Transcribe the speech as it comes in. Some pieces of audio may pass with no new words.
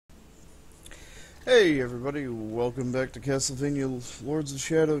Hey everybody, welcome back to Castlevania Lords of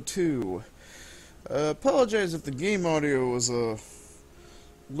Shadow 2. Apologize if the game audio was a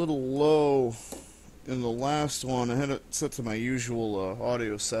little low in the last one. I had it set to my usual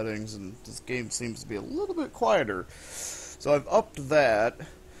audio settings, and this game seems to be a little bit quieter. So I've upped that.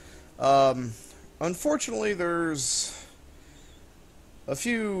 Unfortunately, there's a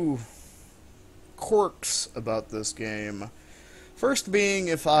few quirks about this game. First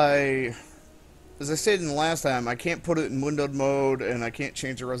being, as I stated in the last time, I can't put it in windowed mode, and I can't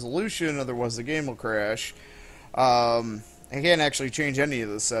change the resolution, otherwise the game will crash. I can't actually change any of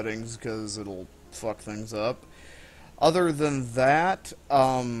the settings, because it'll fuck things up. Other than that,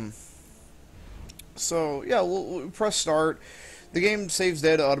 so yeah, we'll press start. The game saves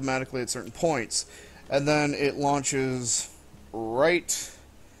data automatically at certain points, and then it launches right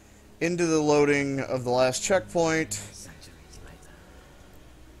into the loading of the last checkpoint. Centuries later,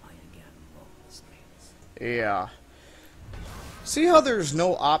 I again walk the streets. Yeah. See how there's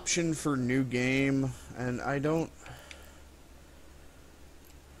no option for new game? And I don't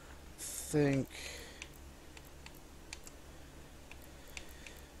think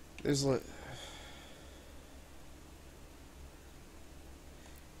there's like...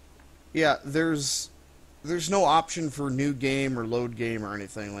 Yeah, there's no option for new game or load game or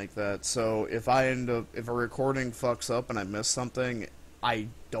anything like that. So if if a recording fucks up and I miss something, I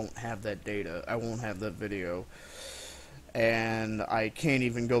don't have that data. I won't have that video. And I can't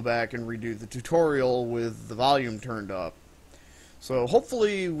even go back and redo the tutorial with the volume turned up. So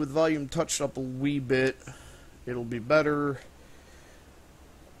hopefully with volume touched up a wee bit, it'll be better.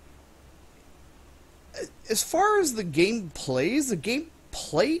 As far as the game plays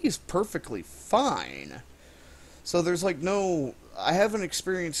perfectly fine. So there's like I haven't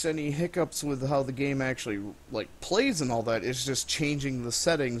experienced any hiccups with how the game actually like plays and all that. It's just changing the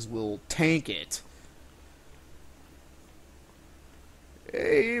settings will tank it.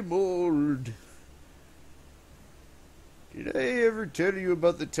 Hey, Mold. Did I ever tell you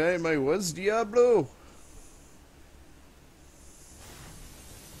about the time I was Diablo?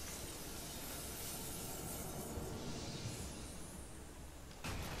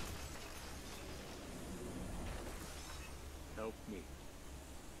 Help me,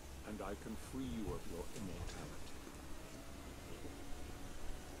 and I can free you of your immortality.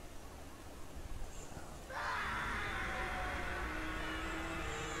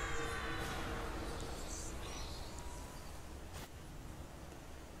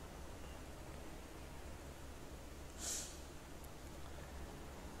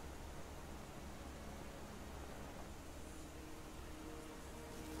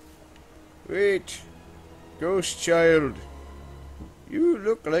 Wait, Ghost Child. You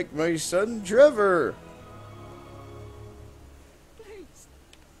look like my son Trevor. Please,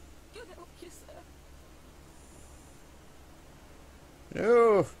 get help yourself.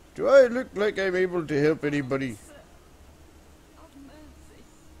 No, do I look like I'm able to help anybody? Have mercy.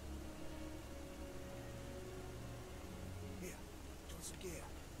 Here, toss a gear.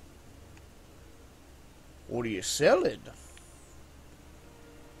 What are you selling?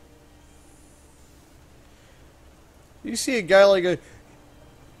 You see a guy like a...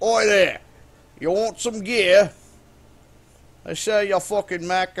 Oi there! You want some gear? I sell you fucking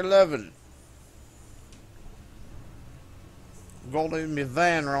Mac 11. Got in my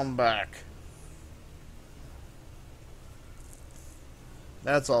van run back.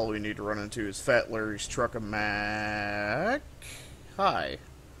 That's all we need to run into is Fat Larry's truck of Mac. Hi.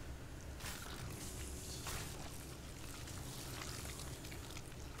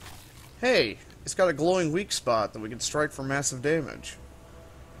 Hey, it's got a glowing weak spot that we can strike for massive damage.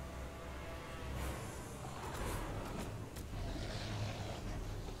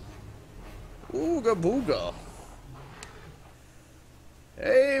 Ooga booga.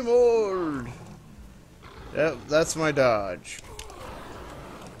 Hey, Mold. Yep, that's my dodge.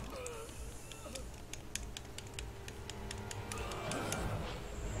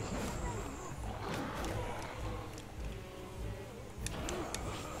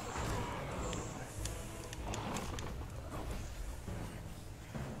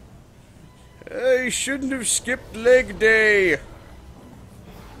 I shouldn't have skipped leg day.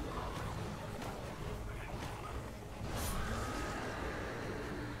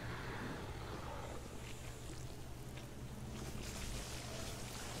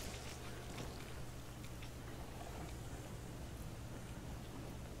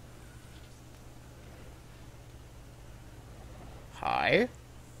 Hi.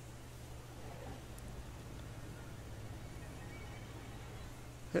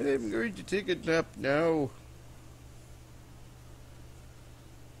 I'm going to take a nap now.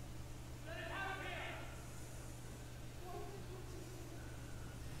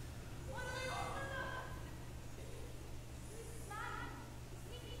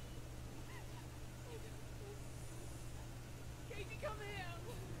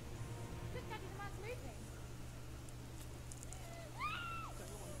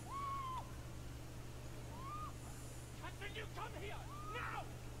 you come here! Now!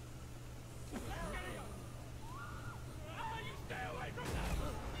 Get here! You stay away from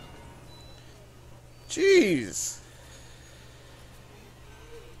them! Jeez.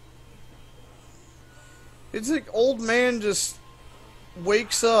 It's like old man just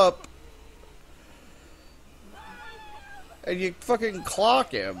wakes up and you fucking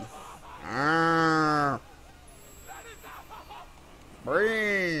clock him. Arrgh.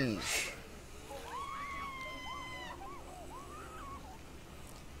 Brains.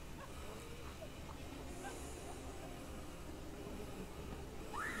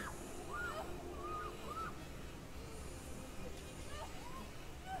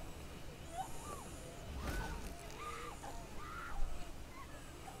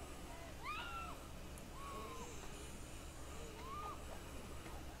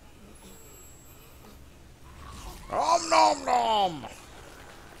 Om nom nom.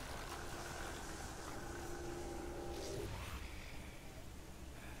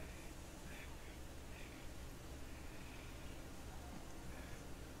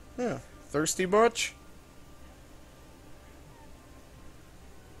 Yeah, thirsty much?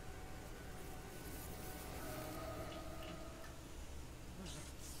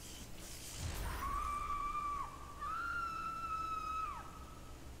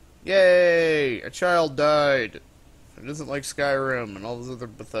 Yay! A child died. It isn't like Skyrim and all those other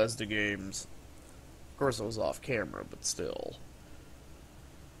Bethesda games. Of course, it was off camera, but still.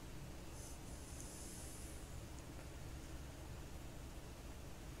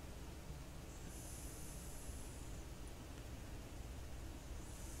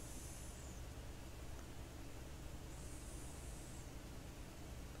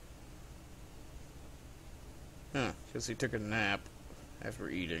 Huh, guess he took a nap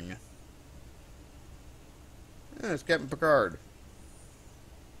after eating. Yeah, it's Captain Picard.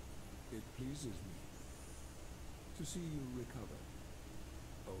 It pleases me to see you recover,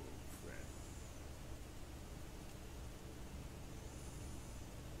 old friend.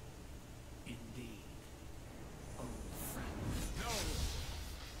 Indeed. Old friend. No!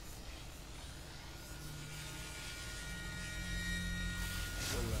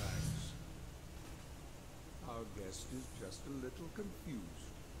 Relax. Our guest is just a little confused.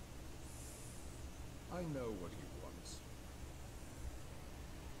 I know what he wants.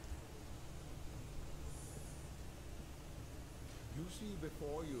 You see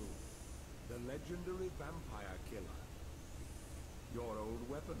before you the legendary vampire killer. Your old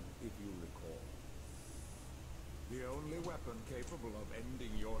weapon, if you recall. The only weapon capable of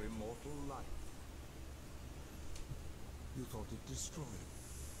ending your immortal life. You thought it destroyed.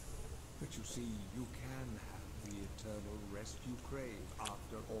 But you see, you can have the eternal rest you crave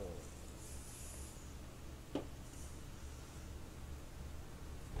after all.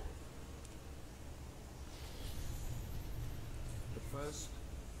 But first,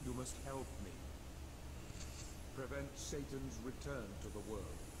 you must help me. Prevent Satan's return to the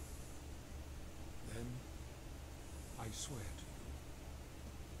world. Then, I swear to you,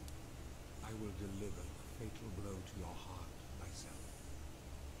 I will deliver the fatal blow to your heart myself.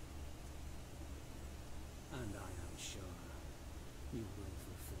 And I am sure you will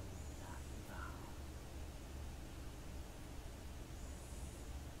fulfill that vow.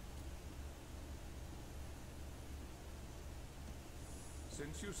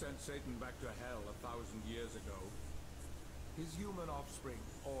 Since you sent Satan back to hell 1,000 years ago, his human offspring,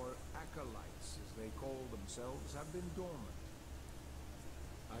 or acolytes as they call themselves, have been dormant.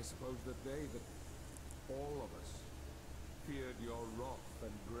 I suppose that all of us, feared your wrath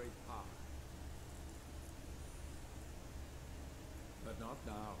and great power. But not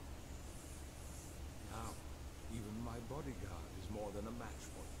now. Now, even my bodyguard is more than a match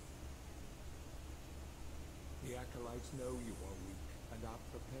for you. The acolytes know you are weak and are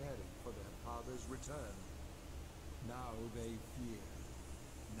preparing for their father's return. Now they fear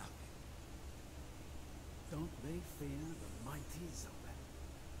nothing. Don't they fear the mighty Zoe?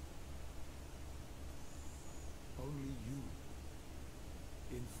 Only you,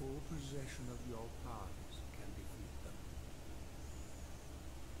 in full possession of your powers, can defeat them.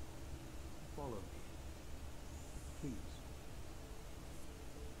 Follow me, please.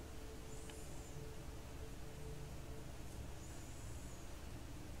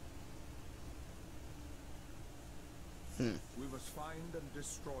 We must find and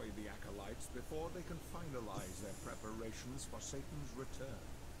destroy the acolytes before they can finalize their preparations for Satan's return.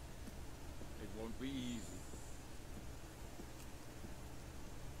 It won't be easy.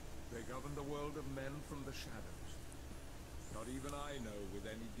 They govern the world of men from the shadows. Not even I know with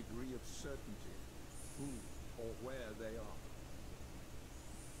any degree of certainty who or where they are.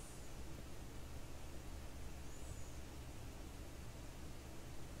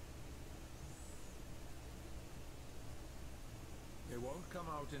 come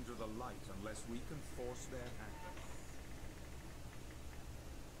out into the light unless we can force their hand.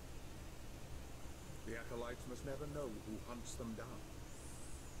 The acolytes must never know who hunts them down.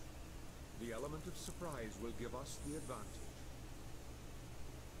 The element of surprise will give us the advantage.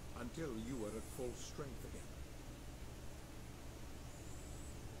 Until you are at full strength again.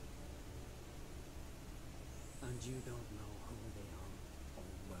 And you don't know who they are or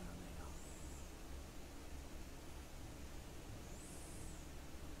where they are.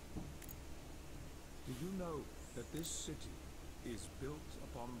 Do you know that this city is built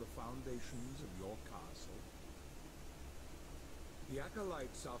upon the foundations of your castle? The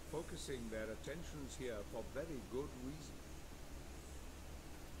acolytes are focusing their attentions here for very good reason.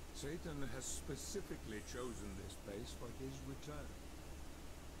 Satan has specifically chosen this place for his return.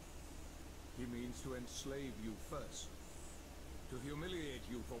 He means to enslave you first, to humiliate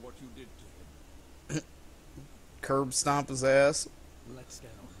you for what you did to him. Curb stomp his ass. Let's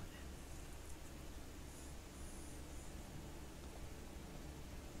get on with it.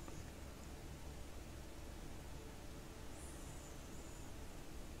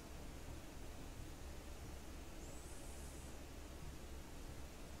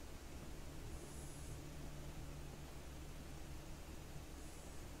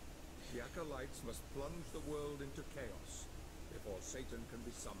 The acolytes must plunge the world into chaos before Satan can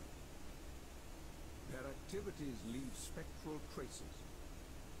be summoned. Their activities leave spectral traces,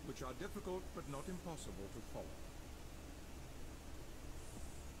 which are difficult but not impossible to follow.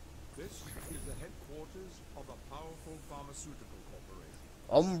 This is the headquarters of a powerful pharmaceutical corporation.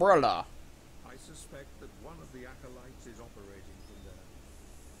 Umbrella. I suspect that one of the acolytes is operating from there.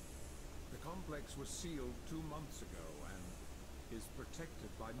 The complex was sealed 2 months ago and is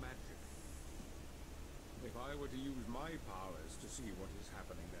protected by magic. If I were to use my powers to see what is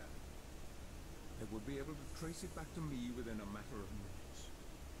happening there, I would be able to trace it back to me within a matter of minutes.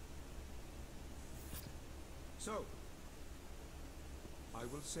 So, I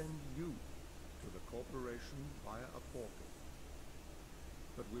will send you to the corporation via a portal.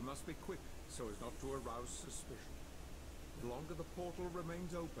 But we must be quick so as not to arouse suspicion. The longer the portal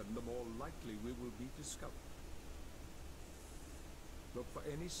remains open, the more likely we will be discovered. Look for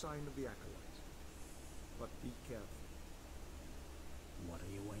any sign of the acolyte. But be careful. What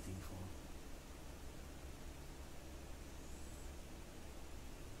are you waiting for?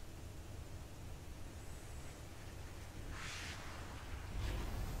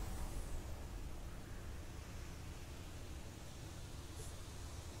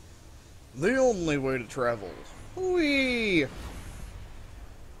 The only way to travel. Whee!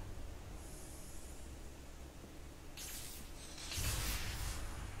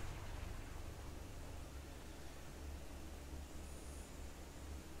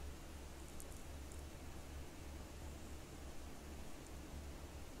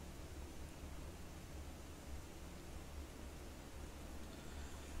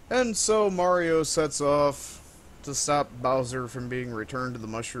 And so Mario sets off to stop Bowser from being returned to the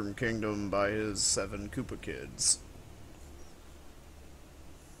Mushroom Kingdom by his 7 Koopa kids.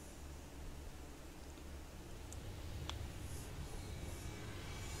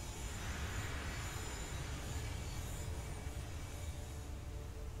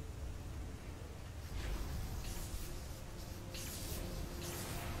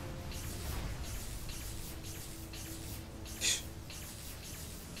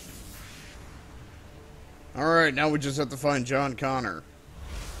 Alright, now we just have to find John Connor.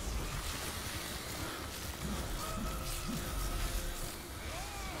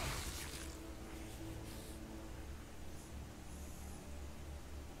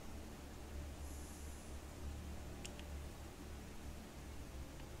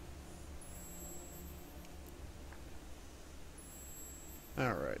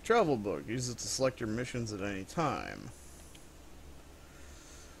 Alright, travel book. Use it to select your missions at any time.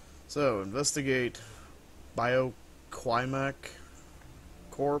 So, investigate Bioquimac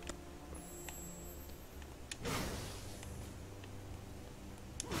Corp.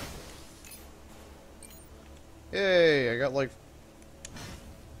 Yay, I got like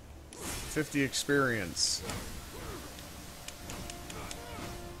 50 experience.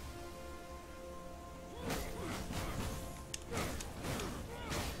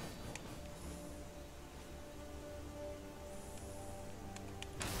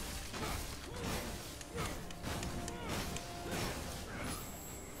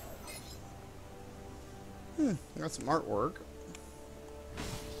 Got some artwork.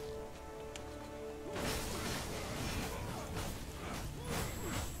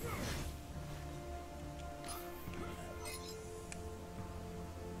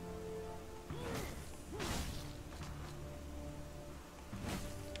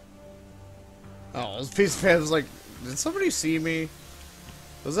 Oh, this piece of paper was like, did somebody see me?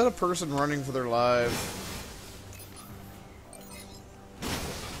 Was that a person running for their lives?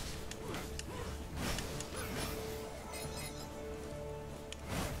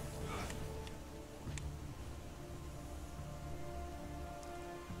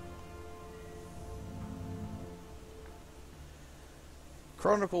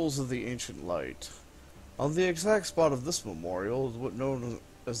 Chronicles of the Ancient Light. On the exact spot of this memorial is what known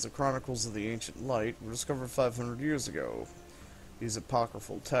as the Chronicles of the Ancient Light were discovered 500 years ago. These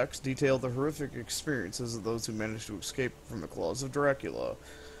apocryphal texts detail the horrific experiences of those who managed to escape from the claws of Dracula.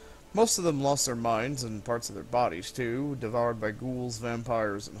 Most of them lost their minds and parts of their bodies too, devoured by ghouls,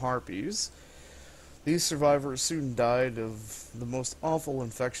 vampires, and harpies. These survivors soon died of the most awful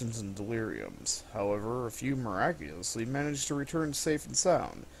infections and deliriums. However, a few miraculously managed to return safe and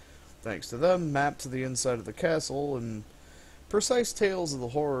sound. Thanks to them, maps to the inside of the castle and precise tales of the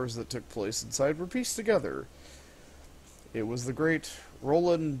horrors that took place inside were pieced together. It was the great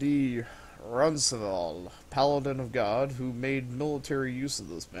Roland de Roncesvalles, Paladin of God, who made military use of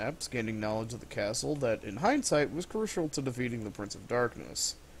those maps, gaining knowledge of the castle that, in hindsight, was crucial to defeating the Prince of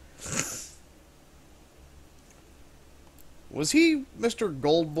Darkness. Was he Mr.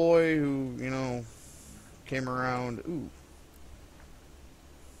 Goldboy who, you know, came around? Ooh.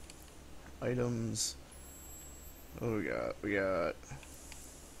 Items. What do we got? We got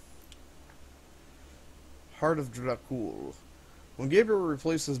Heart of Dracul. When Gabriel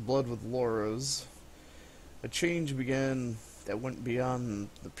replaced his blood with Laura's, a change began that went beyond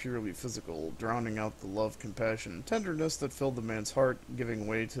the purely physical, drowning out the love, compassion, and tenderness that filled the man's heart, giving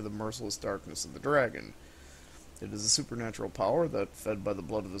way to the merciless darkness of the dragon. It is a supernatural power that, fed by the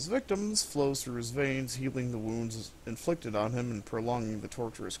blood of his victims, flows through his veins, healing the wounds inflicted on him and prolonging the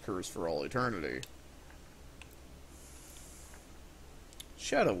torturous curse for all eternity.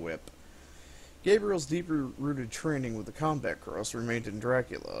 Shadow Whip. Gabriel's deep-rooted training with the combat cross remained in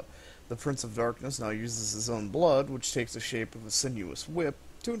Dracula. The Prince of Darkness now uses his own blood, which takes the shape of a sinuous whip,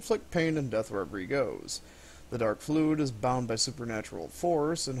 to inflict pain and death wherever he goes. The dark fluid is bound by supernatural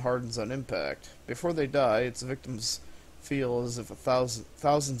force and hardens on impact. Before they die, its victims feel as if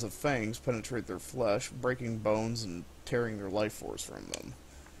thousands of fangs penetrate their flesh, breaking bones and tearing their life force from them.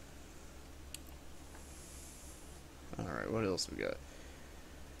 Alright, what else we got?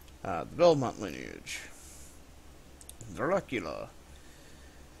 The Belmont lineage. Dracula.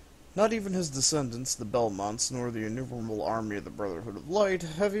 Not even his descendants, the Belmonts, nor the innumerable army of the Brotherhood of Light,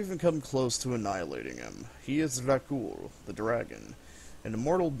 have even come close to annihilating him. He is Dracul, the dragon, an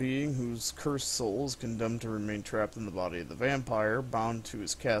immortal being whose cursed soul is condemned to remain trapped in the body of the vampire, bound to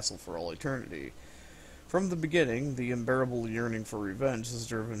his castle for all eternity. From the beginning, the unbearable yearning for revenge has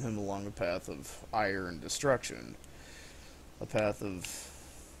driven him along a path of ire and destruction, a path of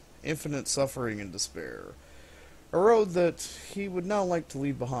infinite suffering and despair. A road that he would now like to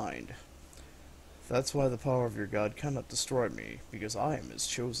leave behind. That's why the power of your God cannot destroy me, because I am his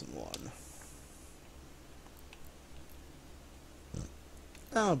chosen one.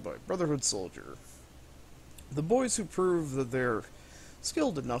 Ah, boy, Brotherhood Soldier. The boys who prove that they're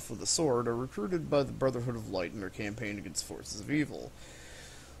skilled enough with the sword are recruited by the Brotherhood of Light in their campaign against forces of evil.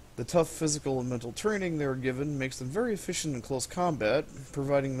 The tough physical and mental training they are given makes them very efficient in close combat,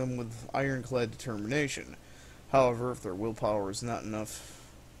 providing them with ironclad determination. However, if their willpower is not enough,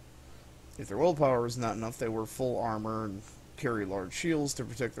 they wear full armor and carry large shields to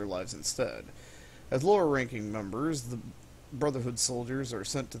protect their lives instead. As lower-ranking members, the Brotherhood soldiers are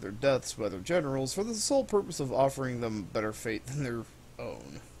sent to their deaths by their generals for the sole purpose of offering them better fate than their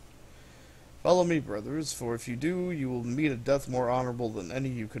own. Follow me, brothers, for if you do, you will meet a death more honorable than any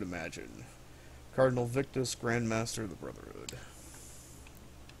you could imagine. Cardinal Victus, Grand Master of the Brotherhood.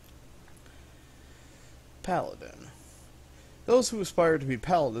 Paladin. Those who aspire to be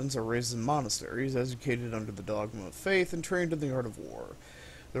paladins are raised in monasteries, educated under the dogma of faith, and trained in the art of war.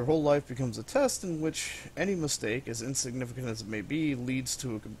 Their whole life becomes a test in which any mistake, as insignificant as it may be, leads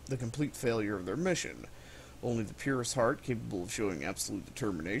to the complete failure of their mission. Only the purest heart, capable of showing absolute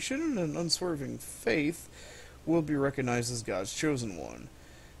determination and an unswerving faith, will be recognized as God's chosen one.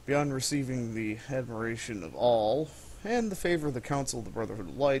 Beyond receiving the admiration of all, and the favor of the Council of the Brotherhood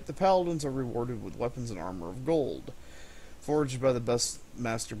of Light, the Paladins are rewarded with weapons and armor of gold, forged by the best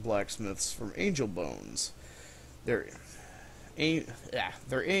master blacksmiths from angel bones. Their aim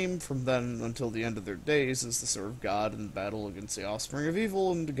from then until the end of their days is to serve God in battle against the offspring of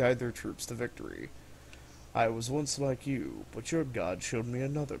evil and to guide their troops to victory. I was once like you, but your God showed me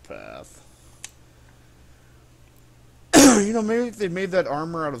another path. You know, maybe if they made that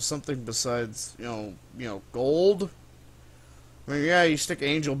armor out of something besides, you know, gold, I mean, yeah, you stick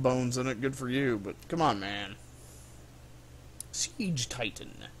angel bones in it, good for you, but come on, man. Siege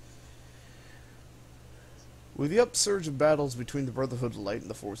Titan. With the upsurge of battles between the Brotherhood of Light and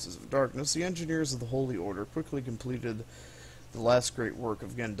the Forces of Darkness, the engineers of the Holy Order quickly completed the last great work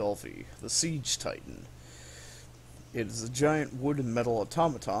of Gandolfi, the Siege Titan. It is a giant wood and metal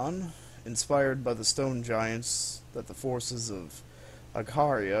automaton, inspired by the stone giants that the forces of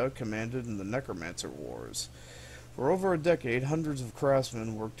Agharia commanded in the Necromancer Wars. For over a decade, hundreds of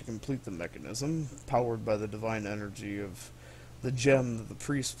craftsmen worked to complete the mechanism, powered by the divine energy of the gem that the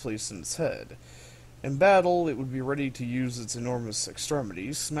priest placed in its head. In battle, it would be ready to use its enormous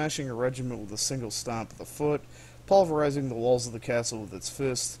extremities, smashing a regiment with a single stomp of the foot, pulverizing the walls of the castle with its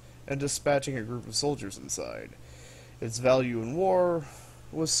fist, and dispatching a group of soldiers inside. Its value in war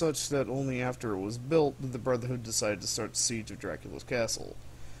was such that only after it was built did the Brotherhood decide to start the siege of Dracula's castle.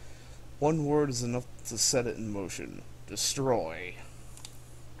 One word is enough to set it in motion. Destroy.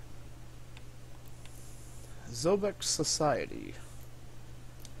 Zobek's Society.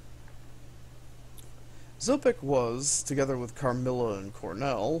 Zobek was, together with Carmilla and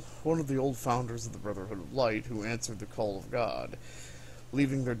Cornell, one of the old founders of the Brotherhood of Light who answered the call of God.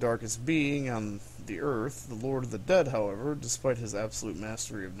 Leaving their darkest being on the earth, the Lord of the Dead, however, despite his absolute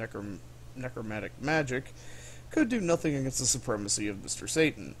mastery of necromantic magic, could do nothing against the supremacy of Mr.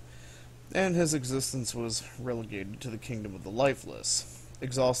 Satan, and his existence was relegated to the kingdom of the lifeless.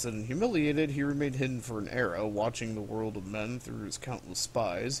 Exhausted and humiliated, he remained hidden for an era, watching the world of men through his countless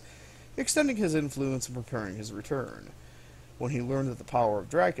spies, extending his influence and preparing his return. When he learned that the power of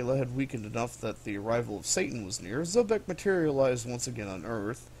Dracula had weakened enough that the arrival of Satan was near, Zobek materialized once again on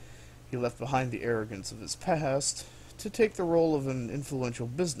Earth. He left behind the arrogance of his past to take the role of an influential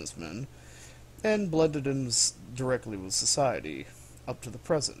businessman, and blended in directly with society, up to the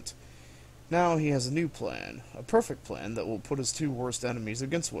present. Now he has a new plan, a perfect plan that will put his two worst enemies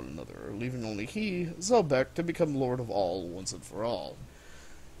against one another, leaving only he, Zobek, to become lord of all once and for all.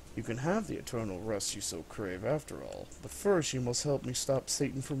 You can have the eternal rest you so crave after all, but first you must help me stop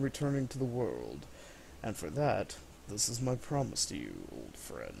Satan from returning to the world, and for that, this is my promise to you, old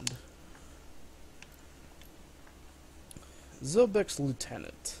friend. Zobek's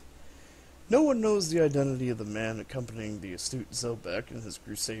Lieutenant. No one knows the identity of the man accompanying the astute Zobek in his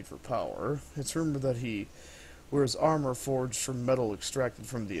crusade for power. It's rumored that he wears armor forged from metal extracted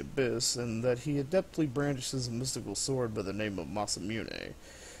from the abyss, and that he adeptly brandishes a mystical sword by the name of Masamune,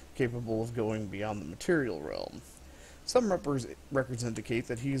 capable of going beyond the material realm. Some records indicate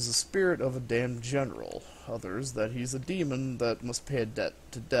that he is the spirit of a damned general, others that he's a demon that must pay a debt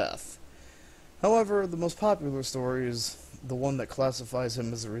to death. However, the most popular story is the one that classifies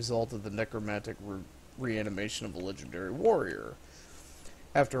him as a result of the necromantic reanimation of a legendary warrior.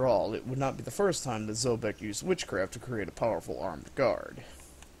 After all, it would not be the first time that Zobek used witchcraft to create a powerful armed guard.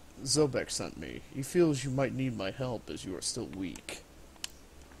 Zobek sent me. He feels you might need my help as you are still weak.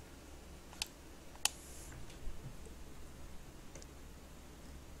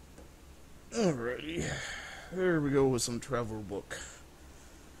 Alrighty. There we go with some travel book.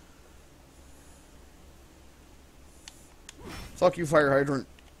 Fuck you, fire hydrant.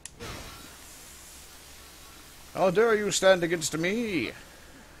 How dare you stand against me?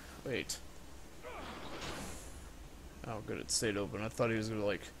 Wait. Oh, good, it stayed open. I thought he was gonna,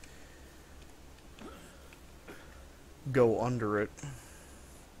 like, go under it.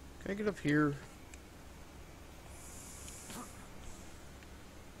 Can I get up here?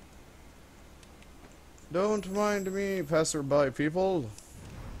 Don't mind me, passerby people.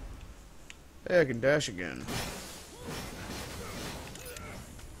 Hey, I can dash again.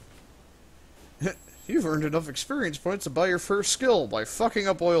 You've earned enough experience points to buy your first skill by fucking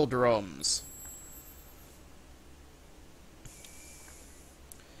up oil drums.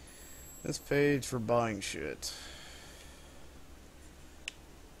 This page for buying shit.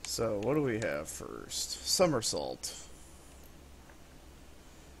 So, what do we have first? Somersault.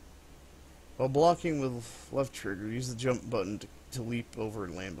 While blocking with left trigger, use the jump button to leap over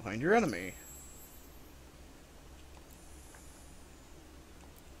and land behind your enemy.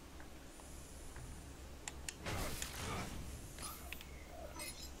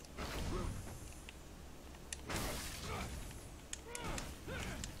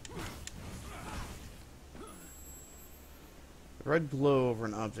 The red glow over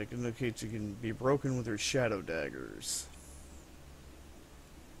an object indicates you can be broken with your shadow daggers.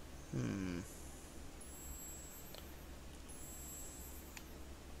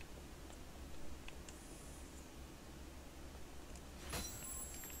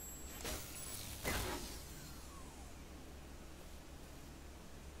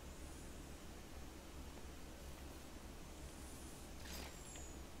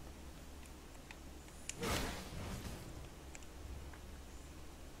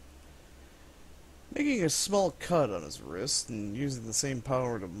 Making a small cut on his wrist and using the same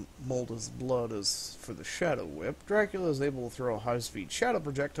power to mold his blood as for the Shadow Whip, Dracula is able to throw a high-speed shadow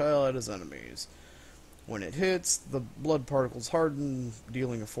projectile at his enemies. When it hits, the blood particles harden,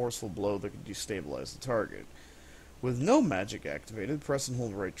 dealing a forceful blow that can destabilize the target. With no magic activated, press and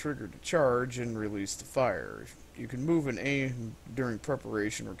hold right trigger to charge and release the fire. You can move and aim during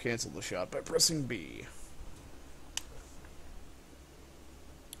preparation or cancel the shot by pressing B.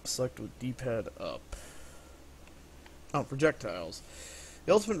 Select with D-pad up. Oh, projectiles.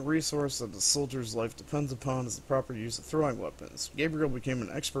 The ultimate resource that the soldier's life depends upon is the proper use of throwing weapons. Gabriel became an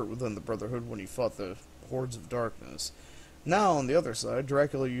expert within the Brotherhood when he fought the hordes of darkness. Now, on the other side,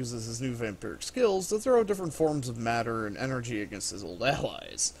 Dracula uses his new vampiric skills to throw different forms of matter and energy against his old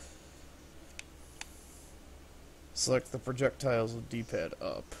allies. Select the projectiles with D-pad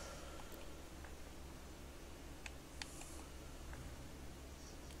up.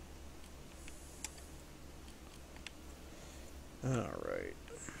 Alright.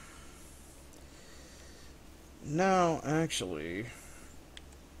 Now, actually...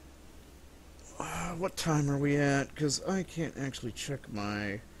 what time are we at? Because I can't actually check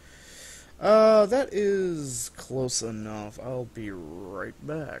my... that is close enough. I'll be right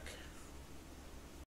back.